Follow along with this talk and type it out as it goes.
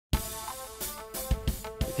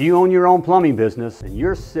you own your own plumbing business, then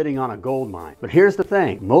you're sitting on a gold mine. But here's the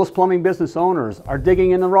thing, most plumbing business owners are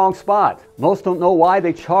digging in the wrong spot. Most don't know why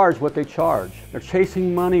they charge what they charge. They're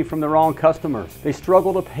chasing money from the wrong customers. They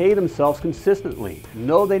struggle to pay themselves consistently.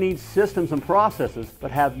 Know they need systems and processes,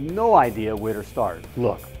 but have no idea where to start.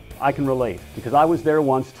 Look, I can relate because I was there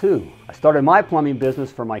once too. I started my plumbing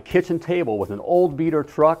business from my kitchen table with an old beater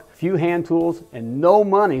truck, few hand tools, and no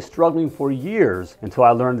money, struggling for years until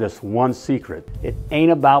I learned this one secret. It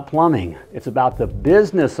ain't about plumbing, it's about the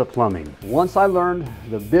business of plumbing. Once I learned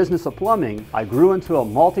the business of plumbing, I grew into a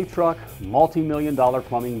multi-truck, multi-million-dollar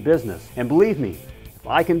plumbing business. And believe me, if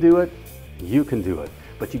I can do it, you can do it.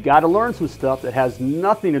 But you got to learn some stuff that has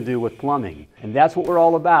nothing to do with plumbing. And that's what we're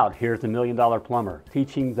all about here at the $1 Million Plumber,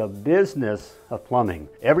 teaching the business of plumbing.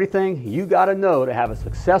 Everything you got to know to have a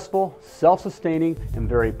successful, self-sustaining, and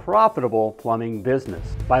very profitable plumbing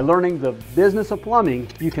business. By learning the business of plumbing,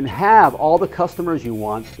 you can have all the customers you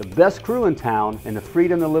want, the best crew in town, and the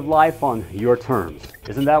freedom to live life on your terms.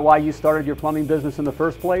 Isn't that why you started your plumbing business in the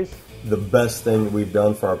first place? The best thing that we've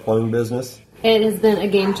done for our plumbing business. It has been a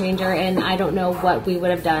game changer, and I don't know what we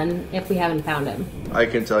would have done if we haven't found him. I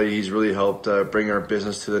can tell you he's really helped bring our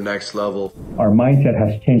business to the next level. Our mindset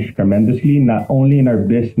has changed tremendously, not only in our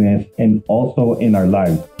business and also in our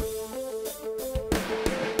lives.